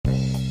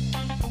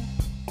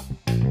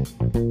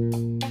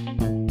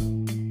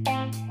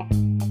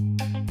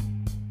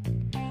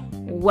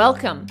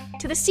Welcome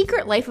to The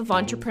Secret Life of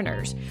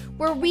Entrepreneurs,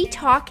 where we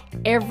talk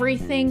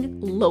everything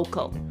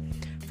local.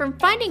 From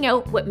finding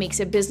out what makes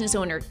a business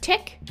owner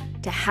tick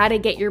to how to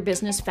get your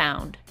business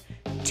found.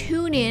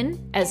 Tune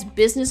in as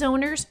business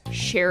owners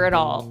share it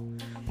all.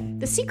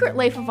 The Secret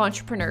Life of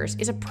Entrepreneurs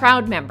is a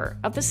proud member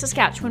of the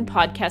Saskatchewan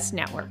Podcast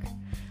Network.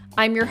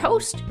 I'm your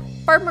host,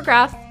 Barb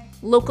McGrath,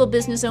 local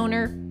business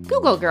owner,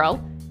 Google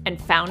Girl, and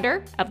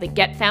founder of the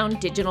Get Found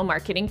Digital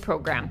Marketing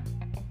Program.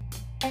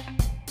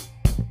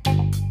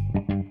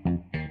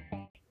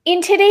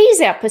 In today's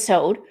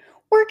episode,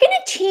 we're going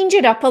to change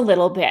it up a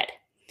little bit.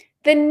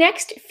 The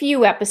next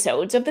few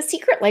episodes of The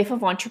Secret Life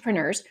of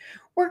Entrepreneurs,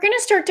 we're going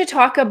to start to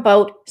talk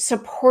about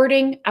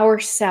supporting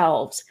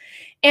ourselves.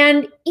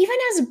 And even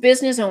as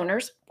business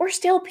owners, we're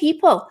still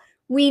people.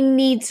 We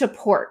need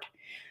support.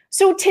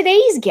 So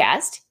today's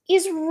guest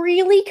is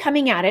really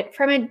coming at it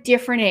from a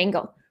different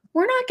angle.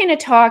 We're not going to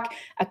talk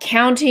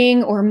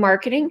accounting or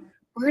marketing.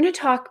 We're going to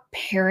talk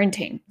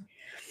parenting.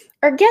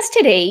 Our guest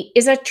today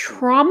is a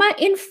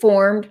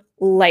trauma-informed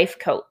life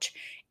coach,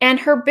 and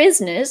her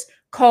business,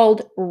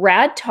 called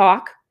Rad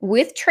Talk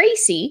with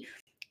Tracy,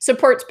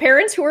 supports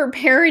parents who are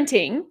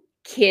parenting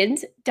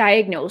kids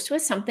diagnosed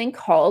with something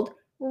called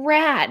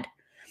RAD.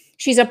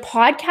 She's a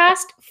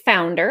podcast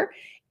founder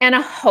and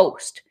a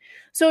host.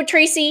 So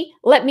Tracy,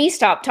 let me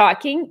stop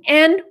talking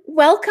and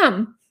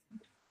welcome.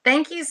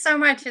 Thank you so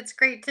much. It's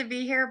great to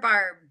be here,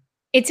 Barb.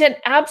 It's an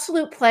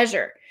absolute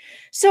pleasure.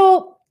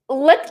 So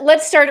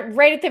let's start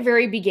right at the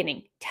very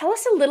beginning. Tell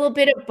us a little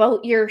bit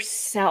about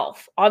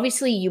yourself.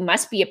 Obviously, you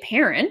must be a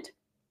parent.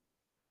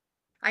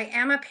 I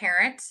am a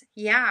parent.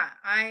 Yeah,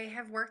 I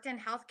have worked in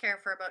healthcare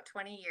for about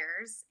 20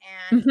 years.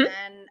 And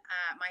then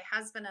my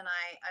husband and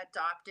I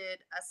adopted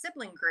a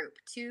sibling group,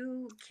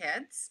 2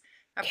 kids,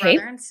 a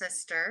brother and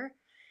sister.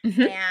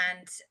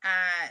 And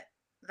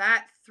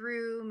that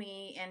threw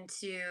me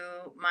into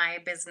my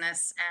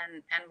business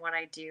and what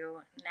I do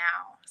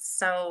now.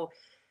 So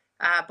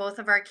both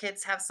of our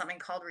kids have something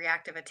called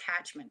reactive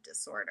attachment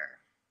disorder.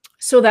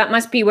 So that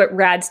must be what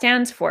RAD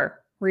stands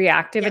for,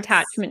 reactive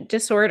attachment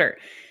disorder.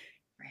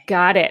 Right.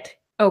 Got it.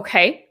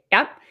 Okay.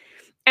 Yep.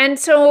 And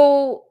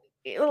so,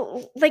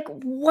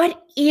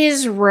 what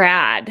is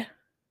RAD?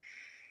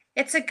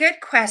 It's a good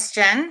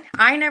question.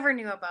 I never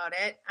knew about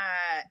it.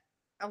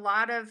 A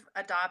lot of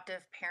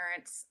adoptive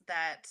parents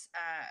that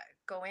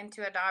go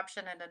into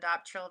adoption and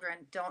adopt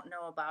children don't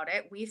know about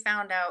it. We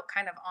found out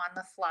kind of on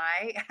the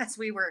fly as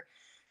we were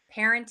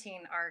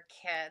parenting our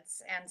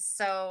kids. And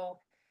so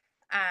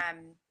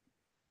I'm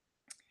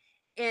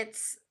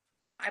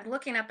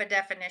looking up a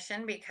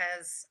definition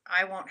because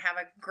I won't have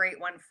a great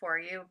one for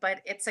you,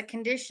 but it's a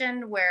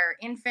condition where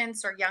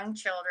infants or young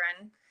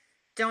children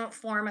don't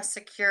form a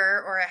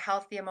secure or a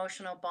healthy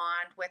emotional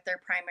bond with their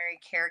primary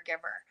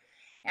caregiver.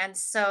 And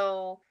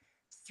so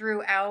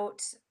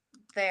throughout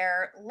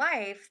their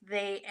life,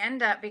 they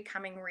end up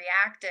becoming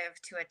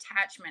reactive to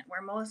attachment,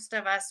 where most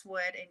of us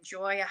would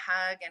enjoy a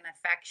hug and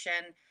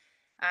affection.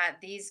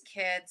 These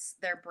kids,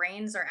 their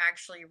brains are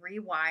actually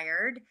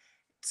rewired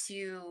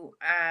to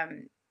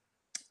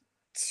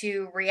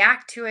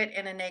react to it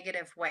in a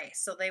negative way.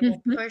 So they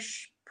will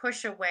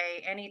push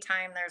away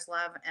anytime there's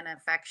love and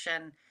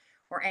affection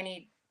or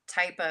any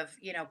type of,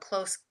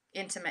 close,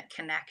 intimate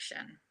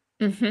connection.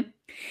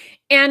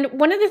 And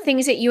one of the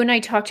things that you and I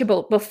talked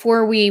about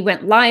before we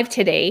went live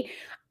today,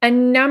 a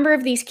number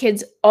of these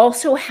kids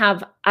also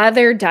have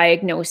other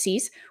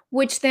diagnoses,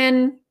 which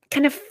then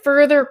kind of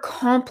further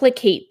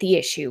complicate the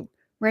issue,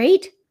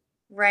 right?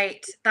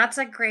 Right. That's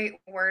a great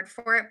word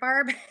for it,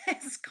 Barb.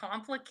 It's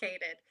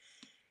complicated.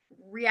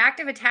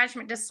 Reactive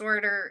attachment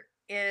disorder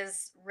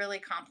is really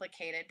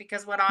complicated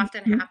because what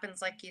often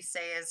happens, like you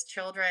say, is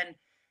children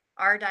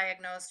are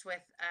diagnosed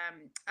with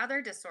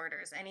other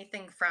disorders,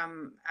 anything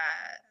from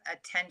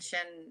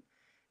attention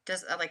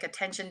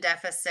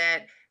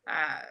deficit,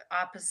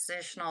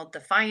 oppositional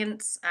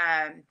defiance,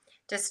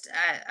 just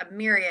a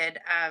myriad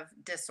of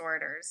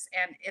disorders.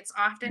 And it's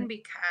often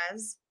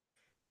because,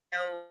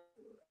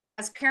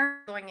 as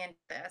parents going into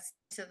this,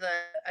 to the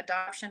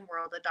adoption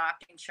world,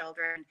 adopting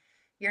children,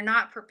 you're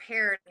not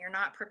prepared. You're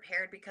not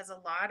prepared because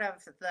a lot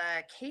of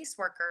the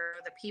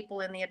caseworker, the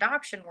people in the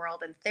adoption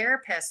world and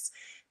therapists,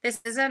 this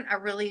isn't a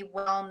really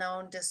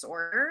well-known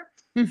disorder.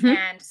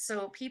 And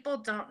so people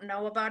don't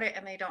know about it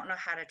and they don't know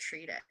how to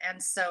treat it.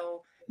 And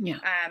so, you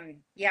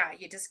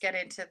just get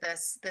into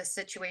this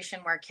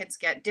situation where kids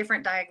get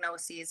different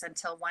diagnoses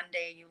until one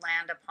day you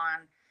land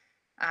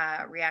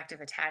upon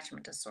reactive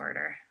attachment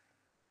disorder.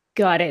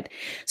 Got it.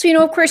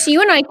 So, of course,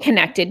 you and I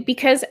connected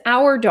because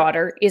our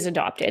daughter is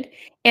adopted,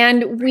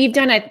 and we've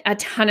done a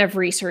ton of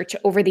research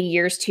over the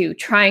years too,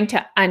 trying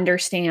to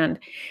understand.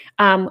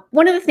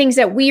 One of the things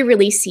that we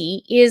really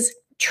see is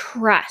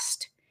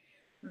trust.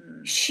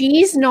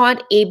 She's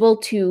not able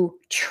to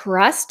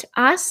trust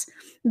us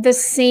the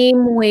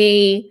same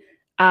way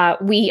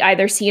we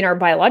either see in our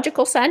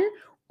biological son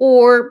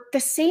or the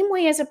same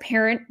way as a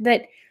parent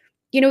that,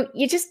 you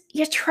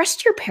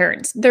trust your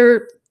parents.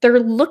 They're They're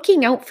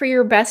looking out for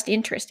your best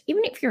interest.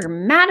 Even if you're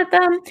mad at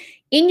them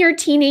in your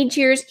teenage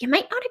years, you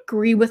might not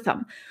agree with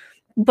them,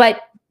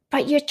 but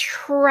you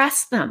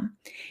trust them.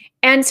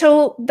 And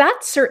so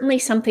that's certainly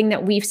something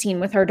that we've seen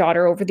with our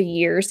daughter over the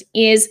years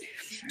is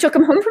she'll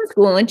come home from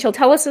school and she'll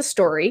tell us a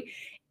story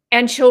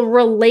and she'll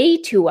relay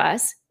to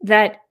us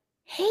that,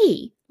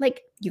 hey,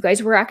 like you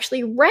guys were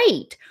actually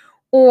right.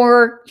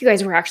 Or you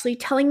guys were actually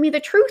telling me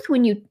the truth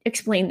when you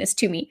explained this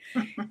to me.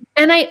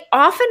 And I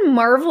often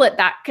marvel at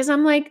that because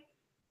I'm like,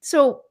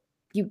 so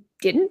you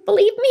didn't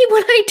believe me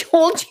when I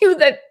told you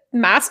that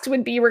masks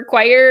would be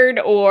required?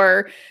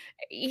 Or,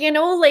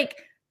 like,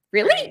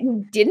 really? Right.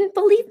 You didn't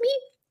believe me?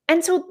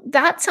 And so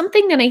that's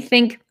something that I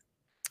think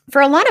for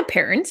a lot of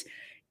parents,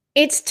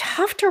 it's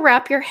tough to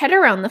wrap your head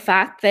around the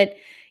fact that,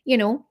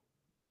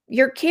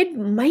 your kid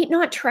might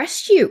not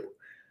trust you,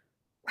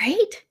 right?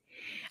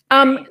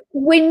 Right.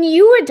 When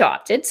you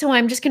adopted, so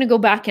I'm just going to go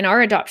back in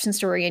our adoption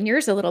story and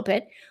yours a little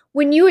bit.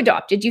 When you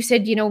adopted, you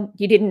said, you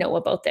didn't know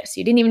about this.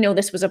 You didn't even know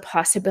this was a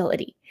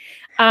possibility.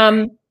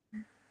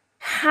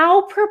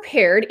 How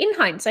prepared, in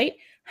hindsight,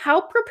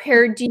 how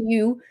prepared do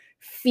you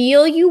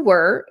feel you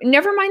were?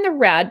 Never mind the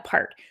rad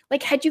part.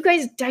 Like, had you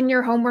guys done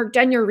your homework,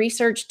 done your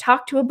research,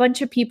 talked to a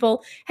bunch of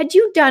people? Had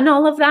you done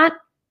all of that?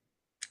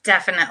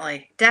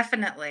 Definitely.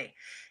 Definitely.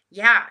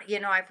 Yeah.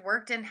 I've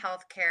worked in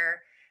healthcare.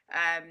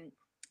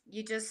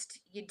 You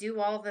do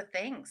all the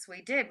things.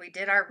 We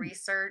did our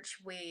research.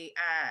 The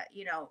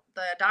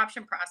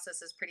adoption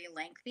process is pretty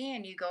lengthy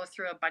and you go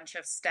through a bunch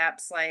of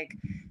steps like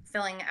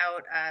filling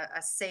out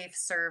a safe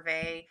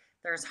survey.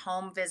 There's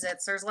home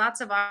visits. There's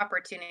lots of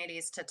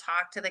opportunities to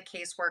talk to the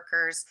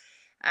caseworkers.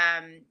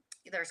 Um,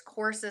 there's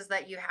courses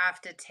that you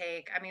have to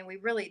take. I mean, we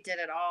really did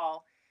it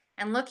all.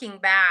 And looking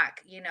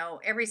back,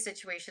 every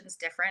situation's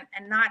different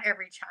and not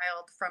every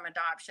child from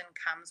adoption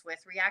comes with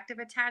reactive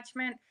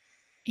attachment.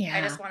 I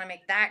Yeah. just want to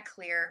make that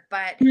clear,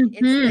 but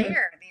it's Mhm.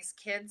 there. These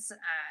kids,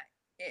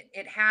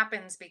 it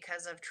happens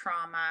because of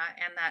trauma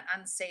and that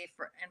unsafe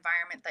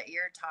environment that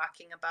you're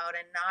talking about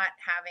and not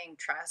having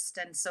trust.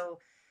 And so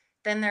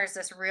then there's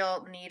this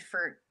real need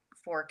for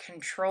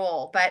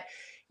control. But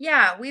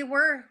yeah, we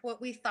were what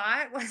we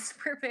thought was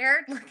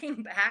prepared.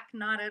 Looking back,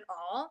 not at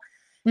all.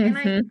 And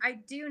Mhm. I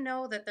do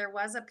know that there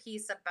was a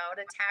piece about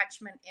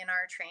attachment in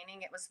our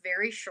training. It was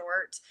very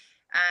short.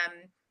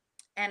 Um,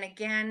 and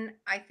again,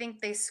 I think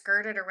they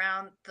skirted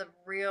around the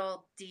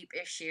real deep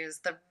issues,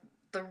 the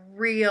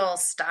real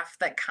stuff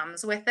that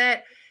comes with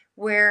it,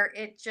 where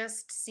it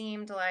just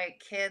seemed like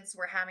kids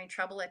were having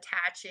trouble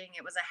attaching.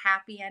 It was a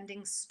happy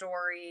ending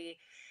story,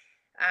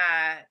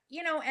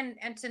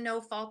 and to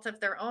no fault of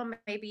their own.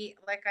 Maybe,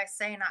 like I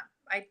say, not.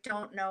 I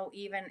don't know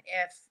even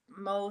if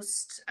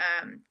most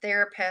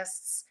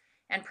therapists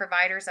and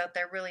providers out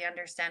there really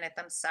understand it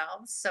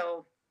themselves.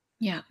 So,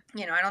 Yeah.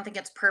 I don't think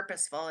it's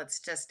purposeful. It's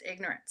just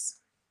ignorance.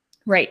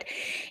 Right.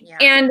 Yeah.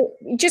 And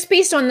just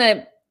based on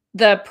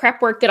the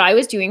prep work that I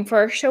was doing for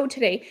our show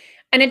today,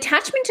 an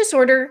attachment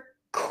disorder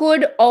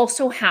could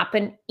also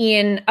happen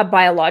in a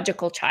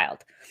biological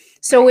child.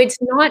 So Right. it's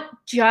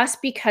not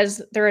just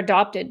because they're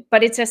adopted,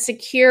 but it's a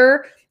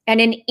secure and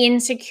an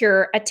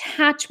insecure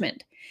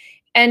attachment.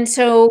 And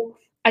so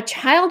a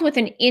child with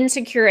an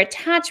insecure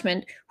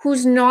attachment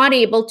who's not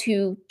able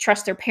to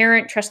trust their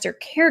parent, trust their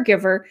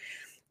caregiver,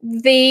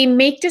 they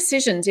make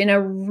decisions in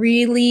a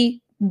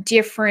really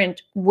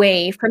different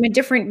way from a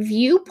different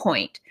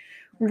viewpoint,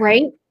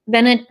 Right.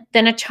 right?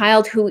 Than a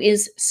child who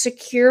is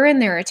secure in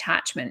their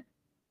attachment.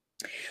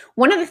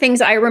 One of the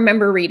things I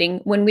remember reading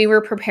when we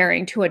were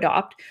preparing to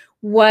adopt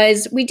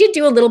was we did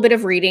do a little bit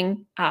of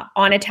reading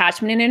on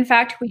attachment. And in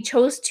fact, we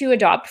chose to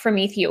adopt from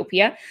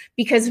Ethiopia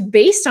because,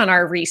 based on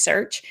our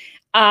research,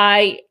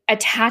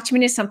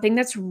 attachment is something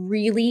that's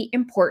really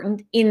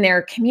important in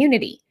their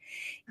community.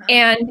 Oh,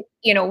 And,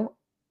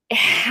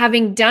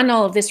 having done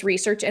all of this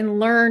research and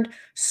learned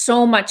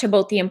so much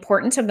about the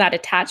importance of that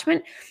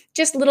attachment,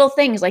 just little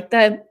things like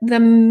the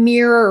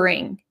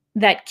mirroring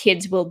that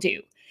kids will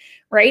do,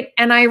 right?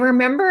 And I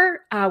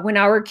remember when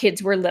our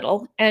kids were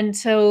little, and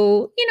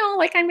so,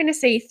 like I'm going to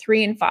say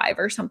 3 and 5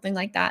 or something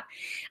like that.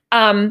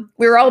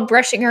 We were all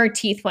brushing our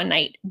teeth one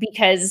night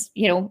because,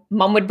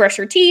 mom would brush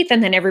her teeth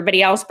and then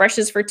everybody else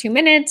brushes for 2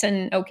 minutes,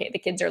 and okay, the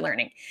kids are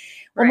learning.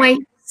 Well, right.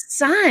 my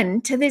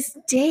son to this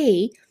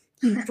day,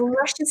 he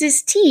brushes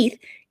his teeth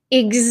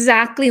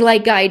exactly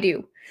like I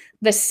do.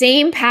 The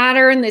same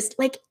pattern, this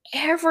like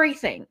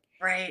everything.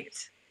 Right.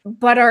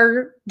 But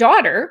our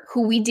daughter,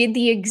 who we did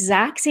the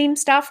exact same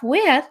stuff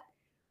with,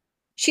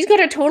 she's got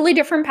a totally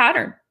different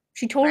pattern.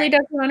 She totally Right.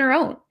 does it on her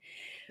own,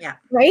 Yeah.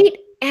 right?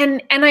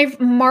 And I've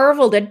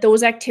marveled at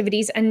those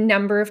activities a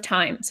number of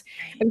times.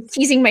 I was Right.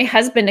 teasing my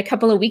husband a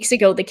couple of weeks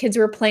ago. The kids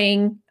were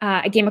playing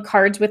a game of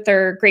cards with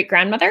their great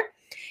grandmother,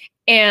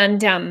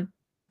 and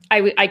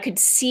I could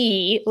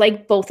see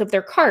like both of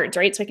their cards,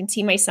 right? So I can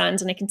see my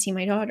son's and I can see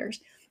my daughter's.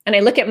 And I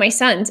look at my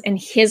son's and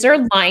his are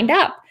lined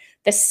up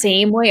the Right.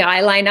 same way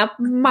I line up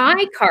Mhm.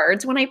 my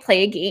cards when I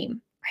play a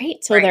game,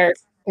 right? So Right.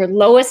 they're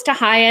lowest to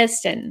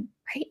highest, and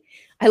right.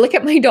 I look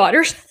at my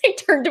daughters, I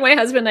turn to my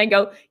husband, I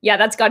go, "Yeah,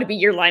 that's gotta be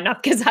your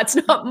lineup because that's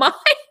not mine."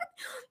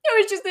 It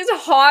was just this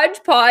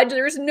hodgepodge.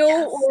 There's no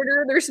Yes.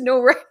 order, there's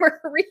no rhyme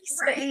or reason,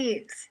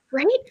 Right.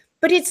 right?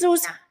 But it's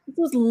Yeah.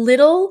 those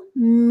little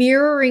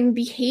mirroring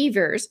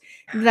behaviors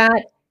Yeah.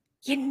 that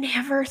you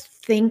never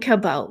think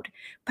about,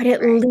 but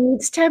it Right.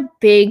 leads to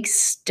big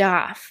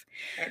stuff.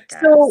 It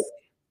So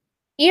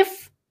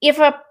does.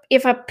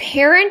 if a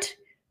parent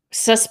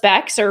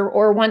suspects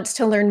or wants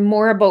to learn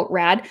more about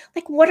RAD,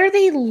 like what are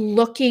they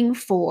looking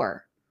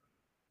for?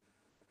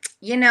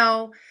 You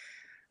know,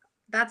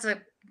 that's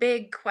a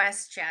big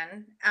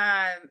question.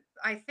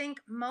 I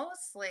think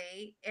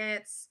mostly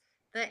it's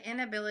the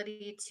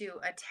inability to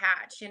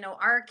attach.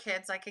 Our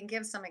kids, I can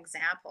give some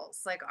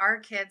examples. Like our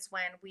kids,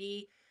 when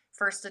we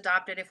first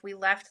adopted, if we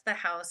left the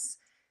house,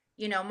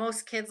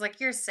 most kids, like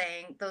you're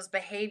saying, those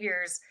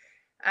behaviors,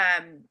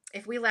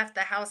 if we left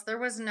the house, there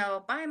was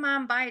no bye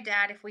mom, bye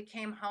dad. If we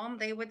came home,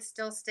 they would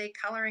still stay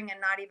coloring and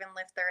not even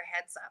lift their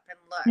heads up and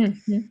look.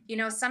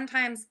 Mhm.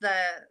 Sometimes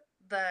the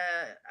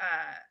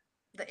uh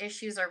the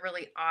issues are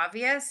really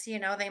obvious.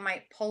 They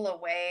might pull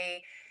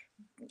away.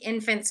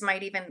 Infants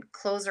might even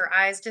close their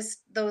eyes,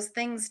 just those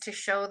things to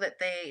show that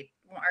they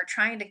are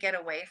trying to get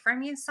away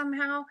from you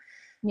somehow.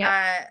 Yep.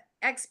 uh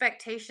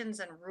Expectations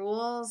and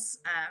rules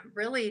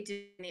really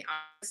do the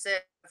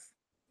opposite of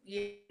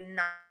you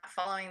not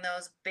following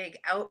those big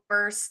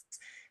outbursts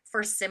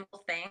for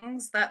simple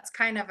things. That's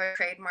kind of a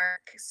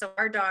trademark. So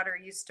our daughter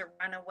used to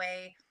run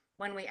away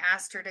when we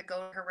asked her to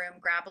go to her room,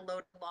 grab a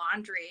load of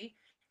laundry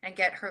and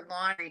get her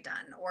laundry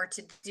done, or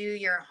to do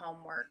your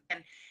homework.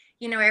 And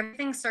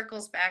everything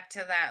circles back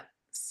to that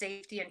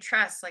safety and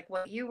trust, like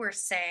what you were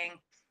saying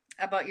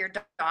about your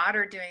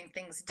daughter doing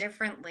things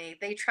differently.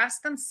 They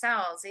trust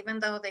themselves, even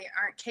though they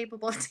aren't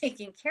capable of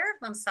taking care of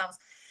themselves.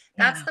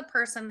 That's Yeah. the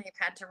person they've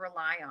had to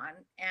rely on,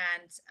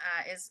 and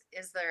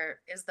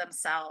is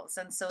themselves.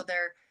 And so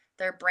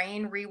their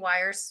brain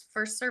rewires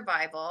for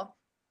survival,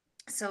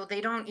 so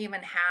they don't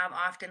even have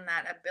often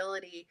that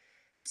ability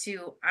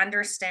to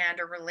understand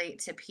or relate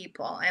to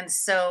people. And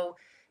so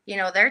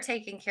they're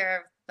taking care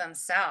of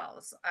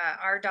themselves.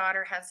 Our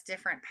daughter has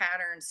different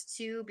patterns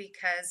too,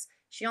 because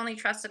she only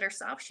trusted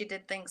herself. She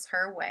did things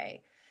her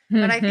way.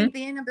 But I Mhm. think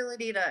the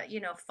inability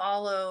to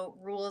follow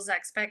rules,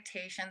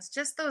 expectations,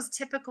 just those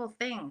typical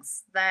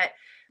things that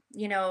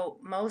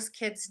most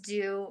kids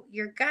do,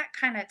 your gut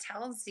kind of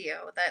tells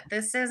you that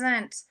this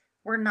isn't,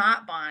 we're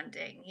not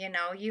bonding.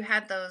 You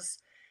had those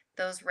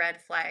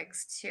red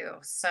flags too.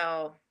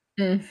 So,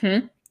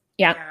 Mhm.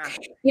 Yeah. yeah.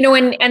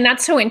 And Yeah.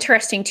 that's so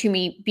interesting to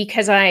me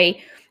because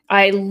I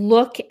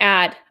look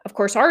at, of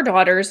course, our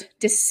daughter's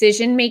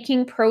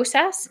decision-making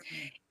process,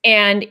 Mhm.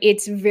 and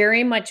it's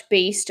very much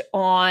based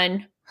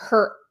on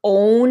her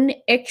own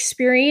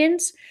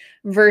experience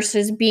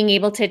versus being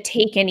able to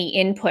take any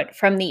input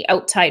from the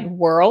outside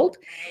world.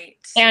 Right.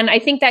 And I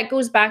think that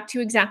goes back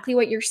to exactly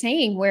what you're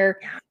saying, where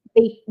Yeah.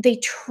 they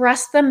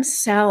trust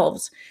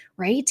themselves,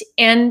 right?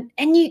 And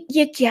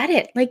you get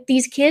it. Like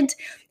these kids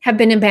have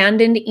been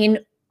abandoned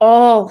in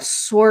all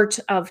sorts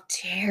of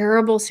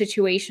terrible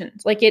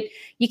situations. Like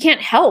you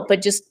can't help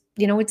but just,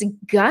 it's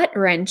gut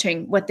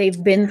wrenching what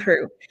they've been Yeah.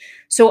 through.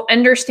 So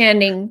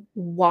understanding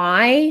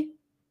why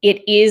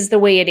it is the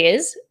way it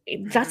is,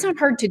 that's Mhm. not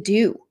hard to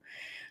do.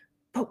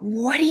 But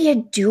what do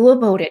you do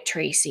about it,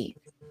 Tracy?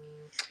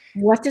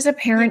 What does a You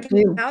parent get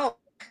do? help.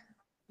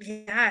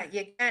 Yeah,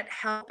 you get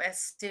help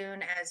as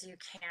soon as you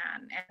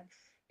can. And,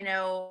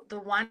 the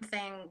one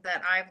thing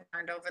that I've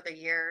learned over the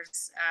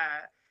years,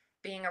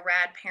 being a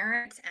rad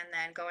parent and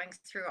then going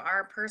through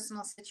our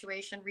personal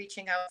situation,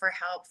 reaching out for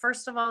help,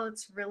 first of all,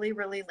 it's really,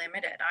 really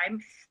limited. I'm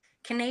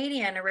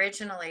Canadian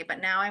originally,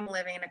 but now I'm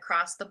living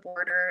across the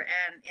border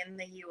and in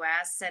the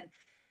US. And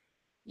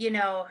you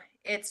know,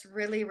 it's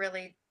really,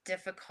 really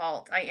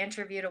difficult. I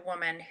interviewed a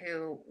woman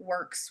who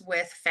works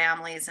with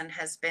families and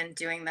has been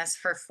doing this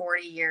for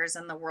 40 years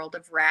in the world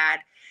of RAD,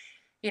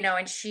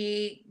 and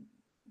she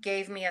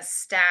gave me a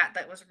stat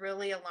that was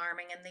really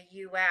alarming. In the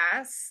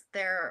US,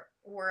 there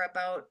were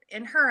about,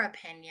 in her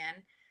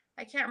opinion,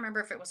 I can't remember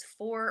if it was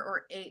 4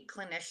 or 8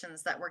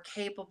 clinicians that were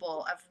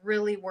capable of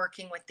really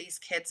working with these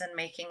kids and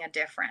making a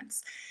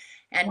difference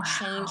and Wow.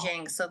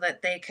 changing so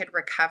that they could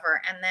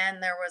recover. And then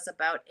there was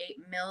about 8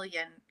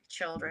 million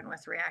children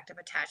with reactive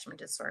attachment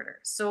disorder.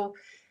 So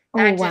Oh,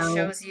 that just wow.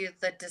 shows you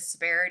the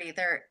disparity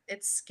there.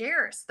 It's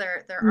scarce.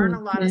 There aren't a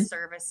lot of Mhm.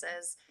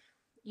 services.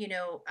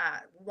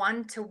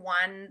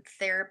 One-to-one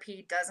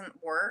therapy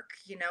doesn't work.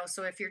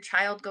 So if your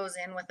child goes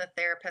in with a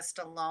therapist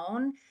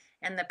alone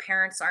and the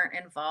parents aren't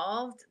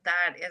involved,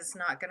 that is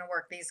not going to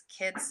work. These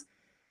kids,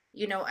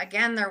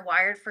 again, they're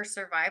wired for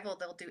survival.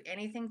 They'll do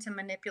anything to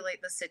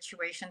manipulate the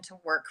situation to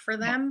work for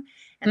Yeah. them.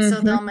 And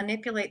so they'll Mhm.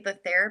 manipulate the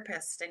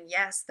therapist. And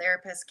yes,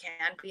 therapists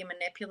can be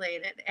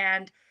manipulated.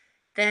 And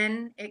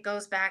then it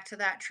goes back to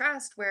that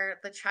trust where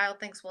the child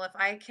thinks, well, if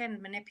I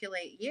can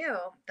manipulate you,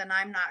 then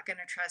I'm not going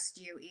to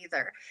trust you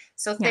either.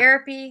 So Yeah.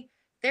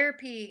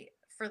 therapy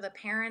for the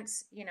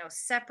parents,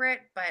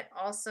 separate, but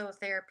also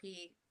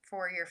therapy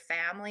for your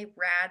family,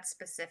 rad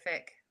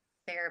specific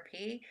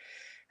therapy.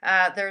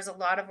 There's a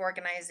lot of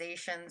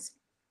organizations.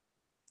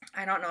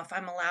 I don't know if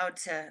I'm allowed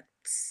to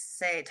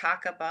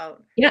talk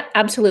about. Yeah,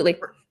 absolutely.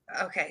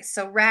 Okay,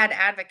 so Rad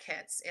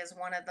Advocates is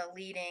one of the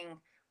leading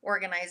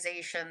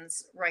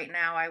organizations right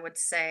now, I would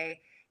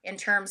say, in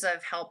terms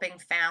of helping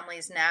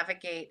families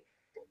navigate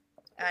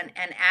and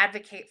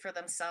advocate for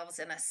themselves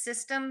in a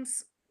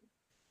systems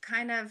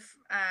kind of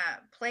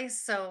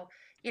place. So,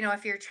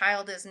 if your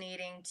child is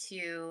needing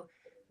to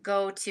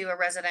go to a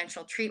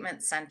residential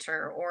treatment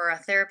center or a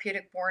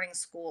therapeutic boarding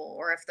school,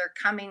 or if they're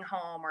coming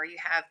home, or you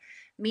have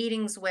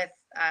meetings with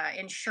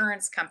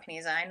insurance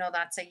companies, and I know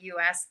that's a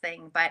US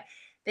thing, but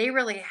they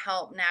really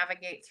help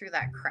navigate through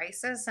that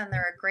crisis, and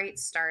they're a great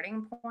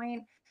starting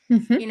point.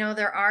 Hmm.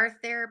 There are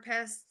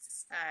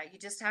therapists. You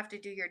just have to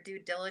do your due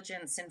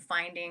diligence in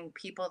finding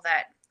people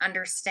that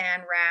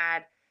understand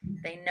RAD.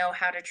 They know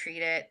how to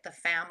treat it. The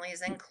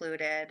family's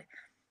included,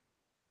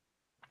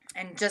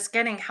 and just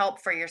getting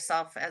help for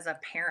yourself as a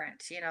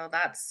parent.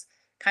 That's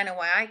kind of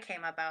why I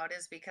came about,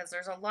 is because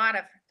there's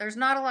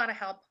not a lot of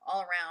help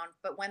all around,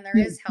 but when there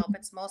is help,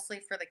 it's mostly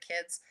for the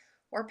kids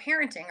or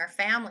parenting or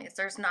families.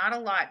 There's not a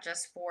lot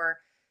just for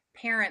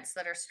parents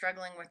that are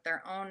struggling with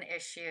their own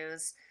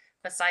issues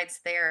besides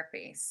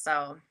therapy.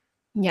 So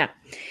Yeah.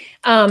 you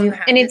do And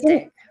have to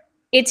dig.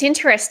 it's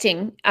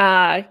interesting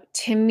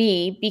to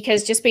me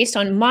because just based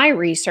on my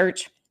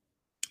research,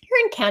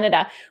 here in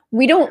Canada,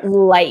 we don't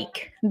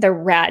like the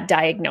RAD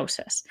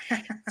diagnosis.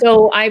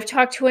 So I've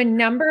talked to a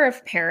number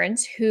of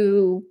parents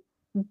who,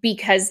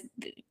 because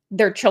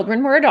their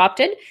children were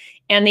adopted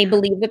and they Yeah,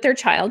 believe that their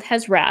child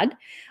has RAD,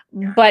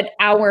 yeah. but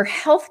our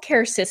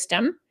healthcare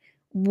system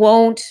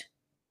won't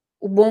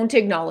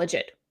acknowledge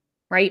it,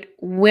 right?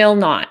 Will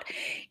not.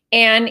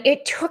 And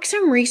it took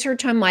some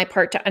research on my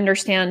part to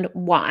understand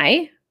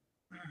why.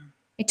 Mm.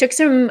 It took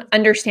some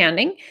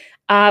understanding,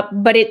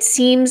 but it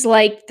seems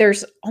like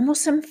there's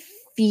almost some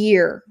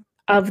fear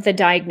of the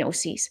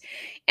diagnoses.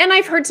 And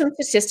I've Yeah. heard some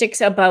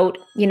statistics about,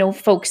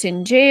 folks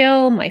in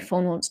jail. My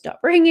phone won't stop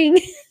ringing.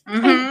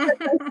 I've heard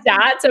some Hmm.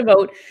 stats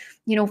about,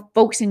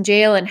 folks in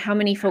jail and how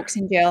many folks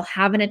in jail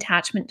have an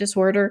attachment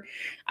disorder.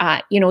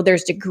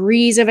 There's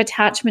degrees of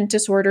attachment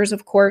disorders,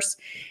 of course.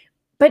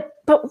 But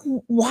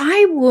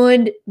why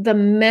would the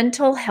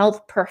mental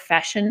health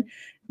profession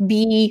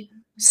be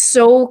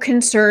so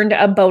concerned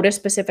about a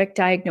specific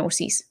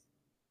diagnosis?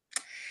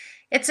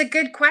 It's a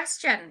good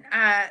question.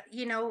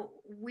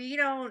 We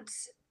don't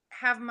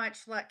have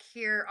much luck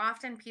here.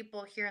 Often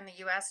people here in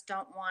the US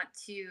don't want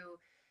to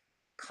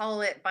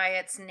call it by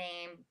its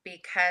name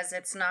because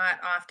it's not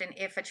often,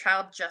 if a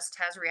child just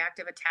has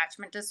reactive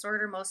attachment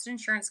disorder, most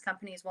insurance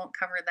companies won't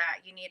cover that.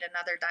 You need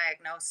another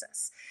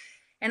diagnosis.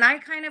 And I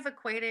kind of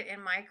equate it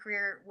in my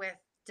career with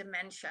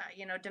dementia.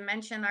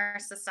 Dementia in our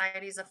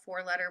society is a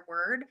four-letter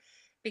word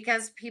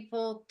because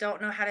people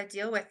don't know how to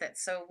deal with it.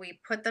 So we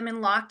put them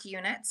in locked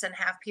units and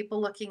have people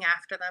looking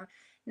after them.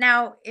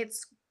 Now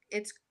it's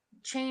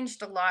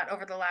changed a lot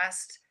over the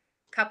last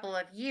couple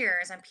of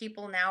years, and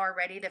people now are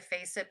ready to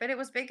face it, but it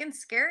was big and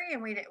scary,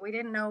 and we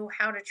didn't know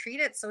how to treat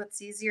it, so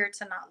it's easier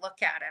to not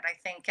look at it, I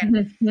think. and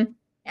Mhm.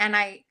 and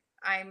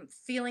I'm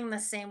feeling the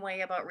same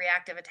way about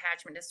reactive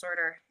attachment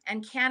disorder.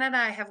 And Canada,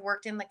 I have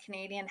worked in the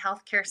Canadian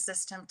healthcare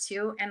system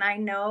too, and I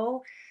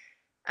know,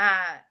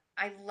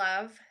 I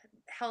love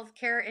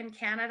healthcare in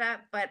Canada,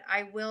 but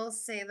I will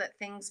say that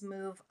things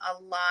move a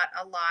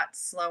lot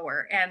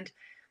slower. And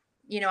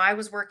I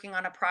was working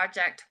on a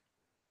project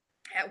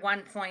at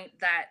one point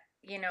that,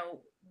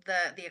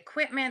 the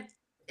equipment,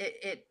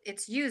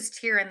 it's used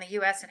here in the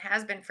US and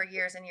has been for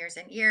years and years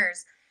and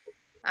years.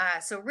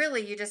 So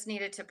really, you just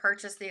needed to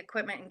purchase the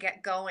equipment and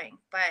get going.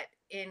 But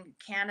in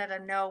Canada,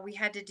 no, we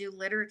had to do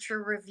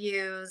literature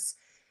reviews.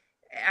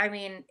 I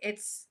mean,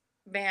 it's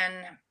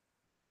been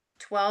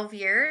 12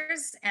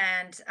 years,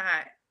 and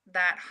that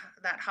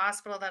that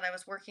hospital that I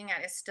was working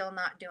at is still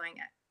not doing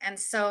it. And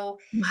so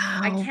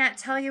I Wow. can't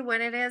tell you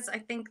what it is. I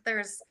think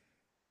there's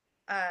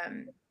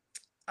um,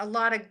 a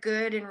lot of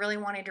good in really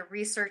wanting to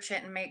research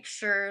it and make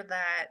sure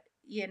that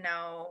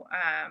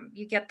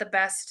you get the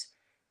best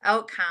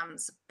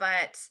outcomes.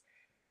 But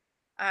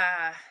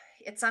uh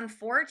it's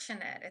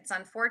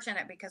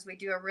unfortunate because we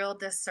do a real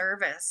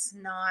disservice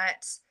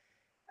not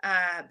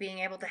being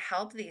able to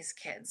help these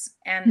kids.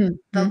 And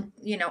the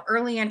Mhm.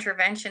 early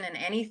intervention in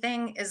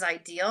anything is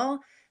ideal,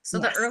 so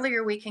the Yes.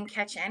 earlier we can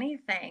catch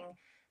anything.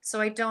 So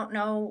I don't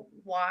know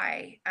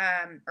why.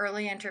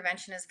 Early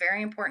intervention is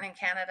very important in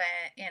Canada,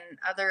 in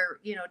other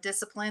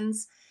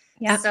disciplines.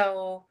 Yeah.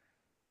 So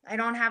I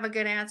don't have a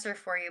good answer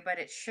for you, but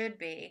it should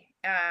be.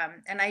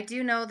 And I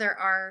do know there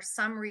are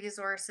some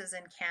resources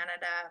in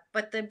Canada,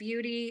 but the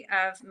beauty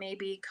of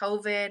maybe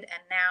COVID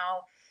and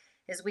now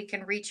is we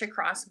can reach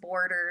across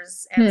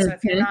borders. And so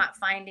if you're Mhm. not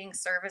finding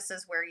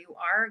services where you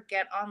are,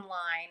 get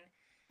online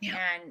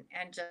Yeah.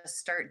 and just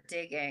start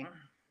digging.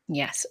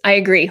 Yes, I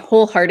agree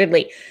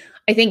wholeheartedly.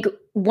 I think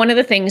one of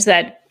the things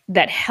that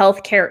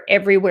healthcare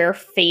everywhere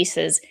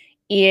faces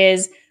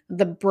is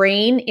the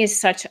brain is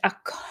such a Yeah.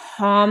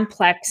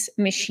 complex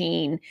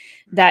machine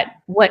that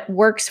Mhm. what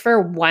works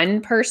for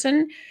one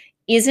person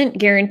isn't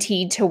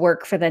guaranteed to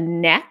work for the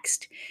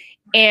next.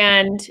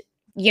 And,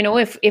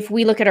 if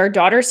we look at our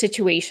daughter's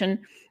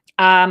situation,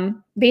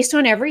 based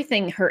on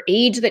everything, her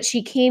age that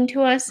she came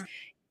to us,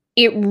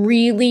 it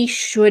really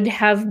should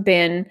have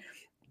been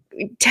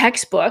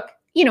textbook,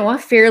 a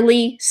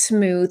fairly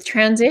smooth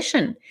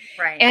transition.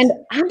 Right. And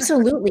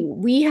absolutely,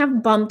 we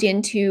have bumped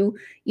into,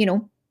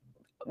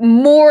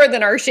 more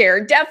than our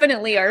share,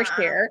 definitely our Yeah.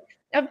 share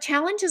of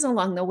challenges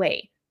along the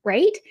way,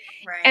 right?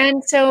 Right.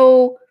 And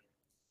so,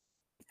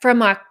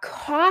 from a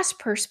cost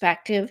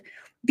perspective,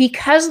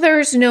 because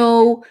there's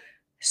no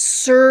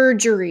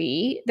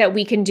surgery that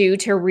we can do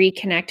to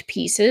reconnect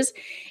pieces,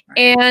 Right.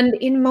 and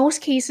in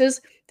most cases,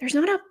 there's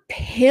not a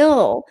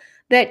pill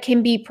that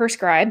can be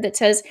prescribed that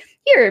says,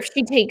 here, if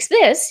she takes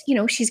this,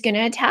 she's going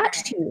to attach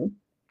Right. to you.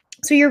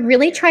 So you're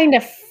really Right. trying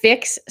to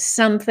fix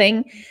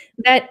something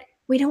that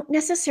we don't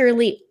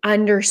necessarily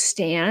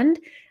understand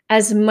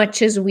as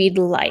much as we'd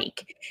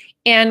like.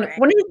 And Right.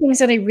 one of the things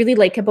that I really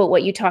like about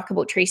what you talk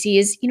about, Tracy,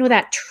 is,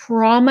 that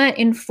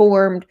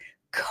trauma-informed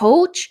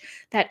coach,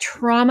 that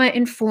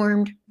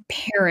trauma-informed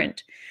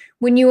parent.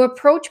 When you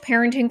approach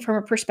parenting from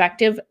a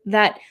perspective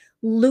that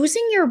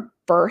losing your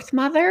birth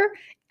mother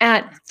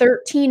at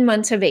 13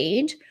 months of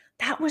age,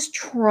 that was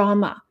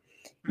trauma.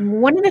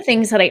 One of Mhm. the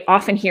things that I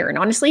often hear, and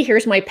honestly,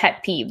 here's my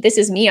pet peeve. This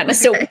is me on a Okay.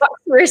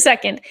 soapbox for a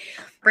second.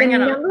 The Bring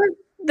it on. number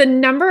the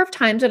number of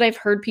times that I've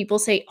heard people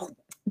say, "Oh,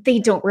 they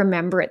don't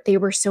remember it. They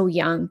were so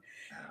young."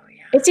 Oh,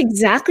 It's yeah.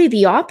 exactly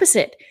the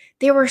opposite.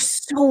 They were Right.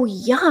 so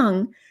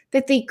young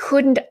that they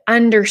couldn't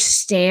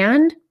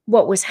understand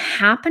what was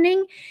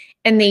happening,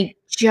 and Right. they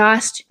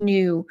just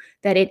knew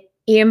that it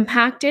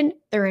impacted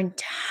their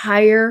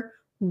entire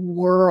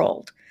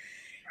world.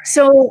 Right.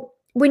 So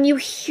when you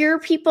hear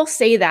people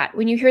say that,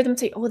 when you hear them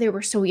say, "Oh, they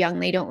were so young,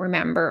 they don't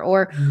remember,"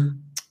 or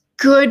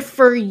 "Good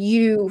for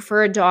you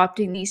for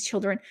adopting these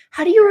children,"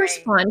 how do you Right.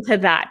 respond to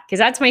that? Because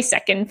that's my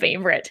second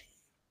favorite.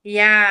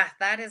 Yeah,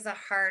 that is a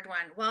hard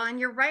one. Well, and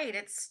you're right.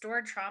 It's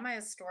stored, trauma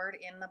is stored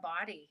in the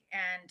body,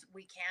 and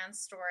we can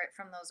store it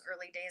from those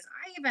early days.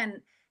 I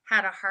even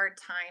had a hard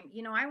time.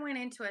 I went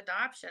into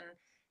adoption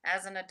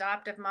as an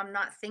adoptive mom,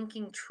 not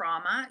thinking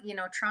trauma.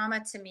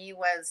 Trauma to me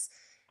was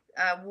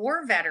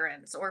war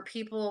veterans or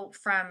people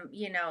from,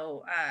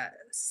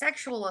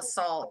 sexual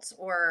assault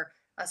or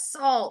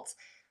assault,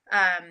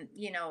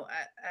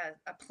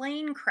 a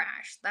plane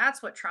crash.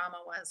 That's what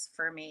trauma was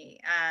for me,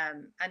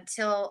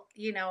 until,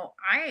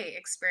 I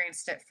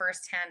experienced it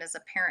firsthand as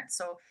a parent.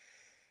 So,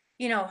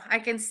 I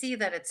can see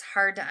that it's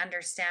hard to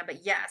understand,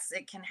 but yes,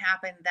 it can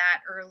happen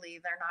that early.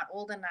 They're not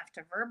old enough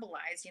to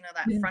verbalize,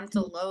 that Mhm.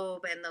 frontal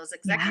lobe and those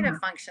executive Yeah.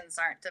 functions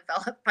aren't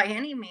developed by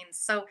any means.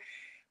 So,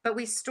 but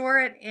we store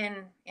it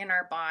in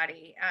our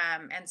body,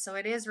 and so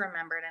it is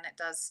remembered and it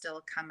does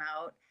still come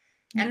out.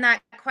 Yeah. And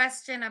that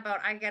question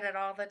about, I get it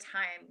all the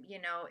time,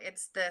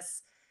 it's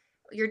this,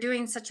 you're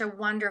doing such a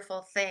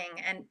wonderful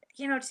thing. And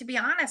to be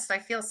honest, I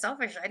feel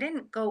selfish. I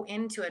didn't go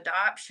into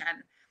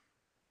adoption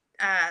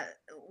uh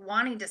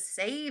wanting to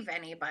save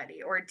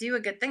anybody or do a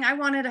good thing. I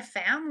wanted a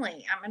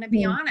family. I'm going to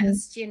be Mhm.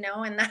 honest,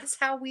 and that's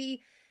how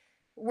we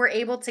were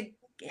able to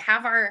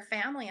have our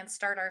family and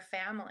start our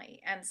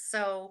family. And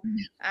so,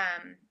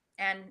 um,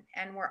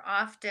 and we're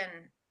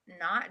often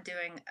not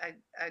doing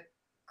a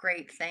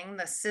great thing.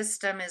 The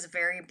system is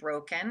very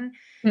broken,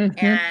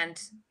 Mhm.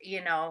 and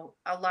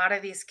a lot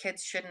of these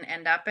kids shouldn't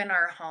end up in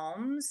our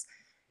homes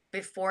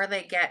before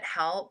they get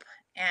help,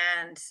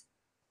 and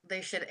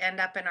they should end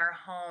up in our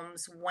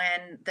homes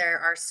when there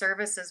are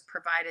services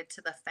provided to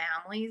the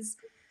families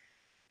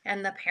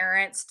and the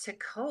parents to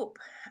cope.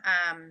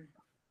 Um,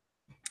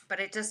 but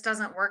it just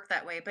doesn't work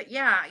that way. But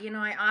yeah,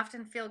 I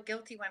often feel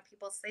guilty when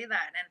people say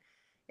that. And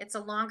it's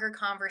a longer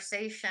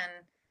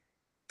conversation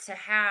to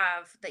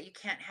have that you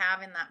can't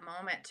have in that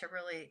moment to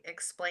really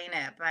explain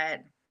it.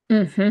 But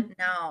Mhm.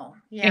 no,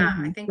 yeah,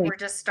 I think Exactly. we're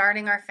just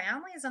starting our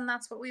families and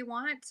that's what we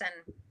want.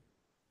 And,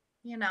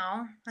 you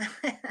know,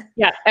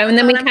 Yeah, I and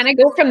then thought we I'm kinda looking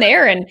go from forward.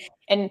 there, and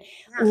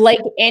Yeah. like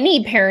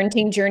any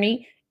parenting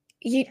journey,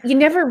 you Yeah.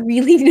 never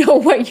really know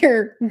what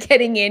you're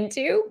getting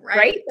into, right?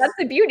 Right. That's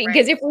the beauty.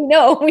 Because Right. if we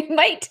know, we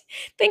might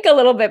think a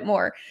little bit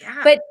more.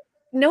 Yeah. But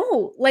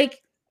no,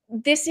 like,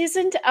 this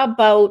isn't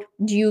about,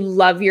 do you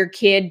love your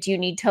kid? Do you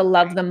need to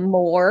love Right. them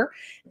more?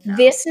 No.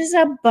 This is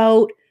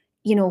about,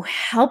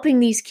 helping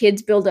these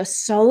kids build a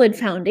solid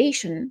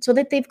foundation so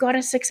that they've got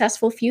a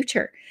successful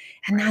future.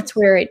 And Right. that's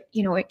where it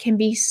can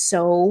be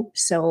so,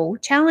 so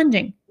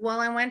challenging.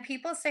 Well, and when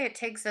people say it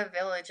takes a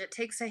village, it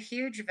takes a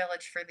huge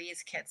village for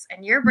these kids.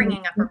 And you're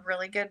bringing up a Mhm.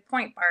 really good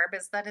point, Barb,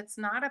 is that it's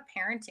not a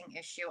parenting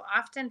issue.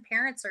 Often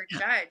parents are Yeah.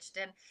 judged,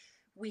 and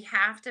we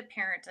have to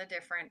parent a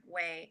different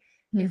way.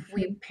 If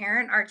we Mhm.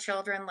 parent our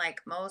children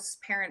like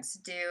most parents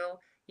do,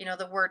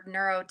 the word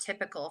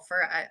neurotypical for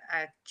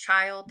a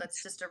child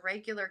that's just a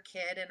regular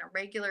kid in a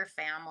regular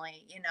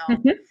family,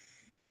 Mhm.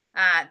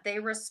 they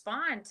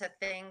respond to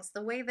things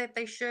the way that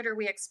they should or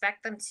we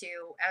expect them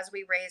to as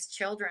we raise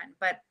children.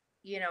 But,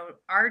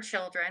 our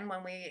children,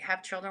 when we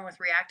have children with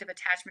reactive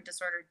attachment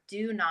disorder,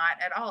 do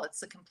not at all.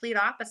 It's the complete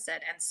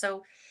opposite. And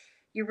so,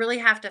 you really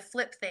have to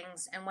flip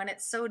things. And when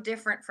it's so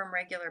different from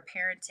regular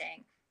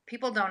parenting,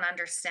 people don't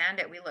understand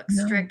it. We look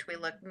No. strict, we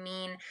look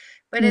mean,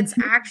 but it's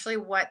Mhm. actually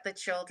what the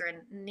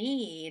children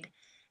need.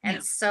 Yeah.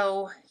 And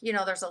so,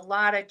 there's a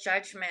lot of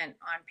judgment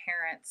on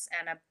parents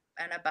and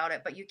about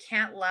it, but you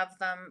can't love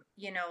them,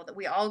 that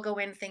we all go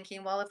in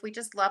thinking, well, if we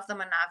just love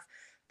them enough,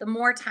 the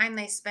more time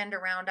they spend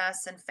around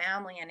us and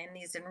family and in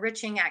these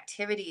enriching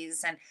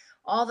activities and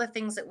all the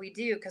things that we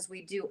do, because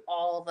we do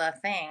all the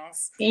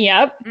things,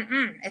 Yep.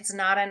 it's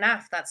not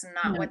enough. That's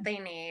not No. what they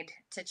need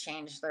to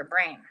change their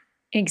brain.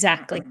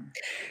 Exactly. Mm-mm.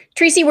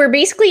 Tracy, we're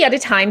basically out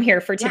of time here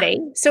for Yeah. today.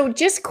 So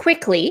just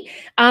quickly,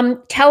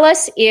 tell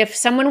us if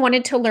someone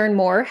wanted to learn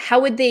more,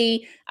 how would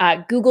they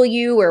Google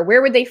you or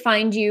where would they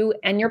find you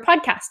and your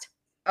podcast?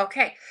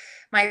 Okay.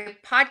 My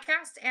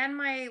podcast and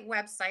my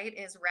website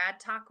is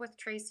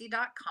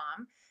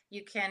radtalkwithtracy.com.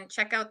 You can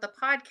check out the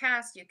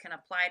podcast. You can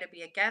apply to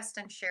be a guest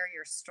and share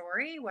your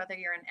story, whether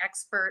you're an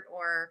expert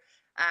or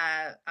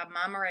a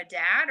mom or a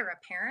dad or a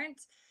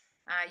parent.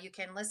 You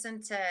can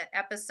listen to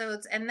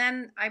episodes. And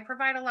then I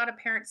provide a lot of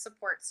parent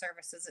support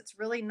services. It's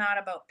really not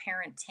about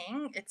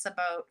parenting, it's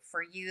about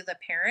for you, the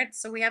parent.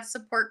 So we have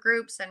support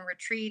groups and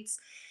retreats.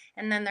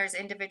 And then there's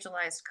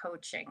individualized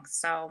coaching.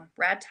 So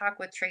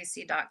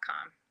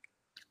radtalkwithtracy.com.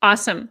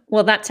 Awesome.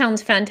 Well, that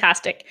sounds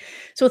fantastic.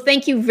 So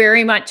thank you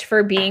very much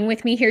for being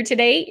with me here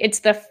today. It's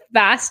the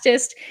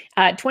fastest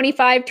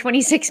 25,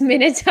 26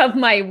 minutes of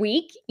my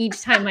week each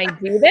time I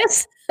do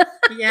this.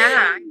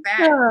 Yeah, I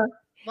bet. Uh,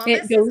 Well,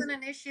 it this goes isn't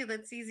an issue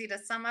that's easy to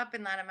sum up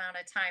in that amount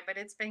of time, but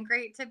it's been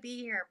great to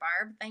be here,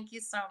 Barb. Thank you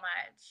so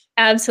much.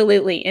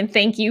 absolutely. And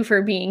thank you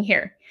for being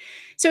here.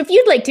 So if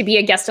you'd like to be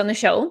a guest on the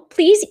show,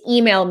 please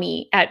email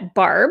me at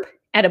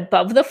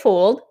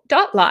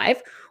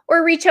barb@abovethefold.live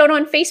or reach out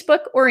on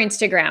Facebook or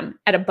Instagram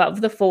at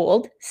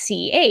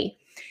abovethefoldca.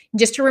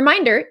 Just a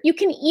reminder, you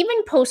can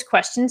even post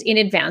questions in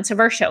advance of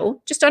our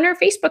show just on our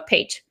Facebook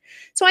page.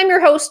 So I'm your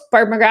host,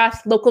 Barb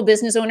McGrath, local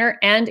business owner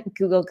and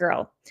Google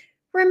girl.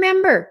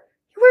 Remember,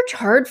 you worked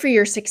hard for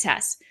your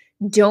success.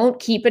 Don't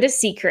keep it a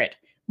secret.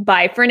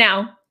 Bye for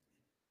now.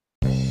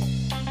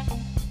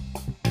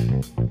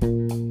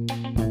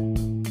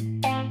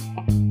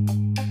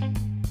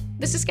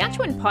 The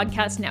Saskatchewan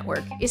Podcast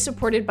Network is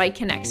supported by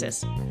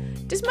Connexus.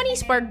 Does money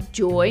spark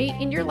joy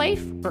in your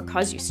life or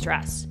cause you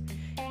stress?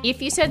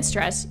 If you said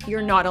stress,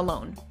 you're not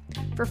alone.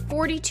 For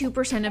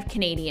 42% of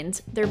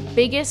Canadians, their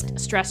biggest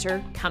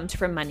stressor comes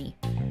from money.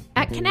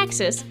 At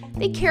Connexus,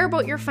 they care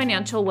about your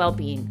financial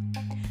well-being.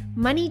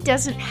 Money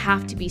doesn't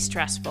have to be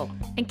stressful,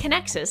 and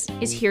Connexus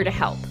is here to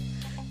help.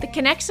 The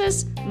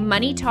Connexus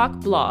Money Talk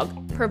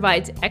blog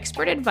provides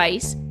expert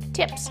advice,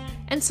 tips,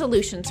 and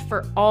solutions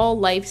for all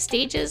life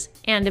stages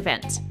and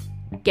events.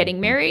 Getting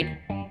married,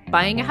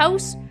 buying a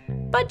house,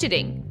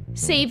 budgeting,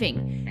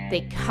 saving,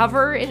 they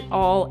cover it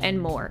all and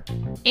more.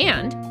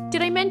 And,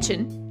 did I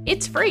mention,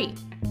 it's free.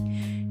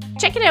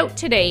 Check it out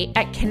today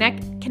at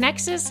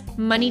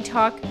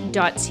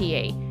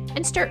connexusmoneytalk.ca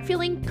and start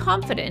feeling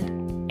confident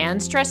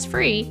and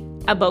stress-free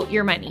about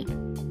your money.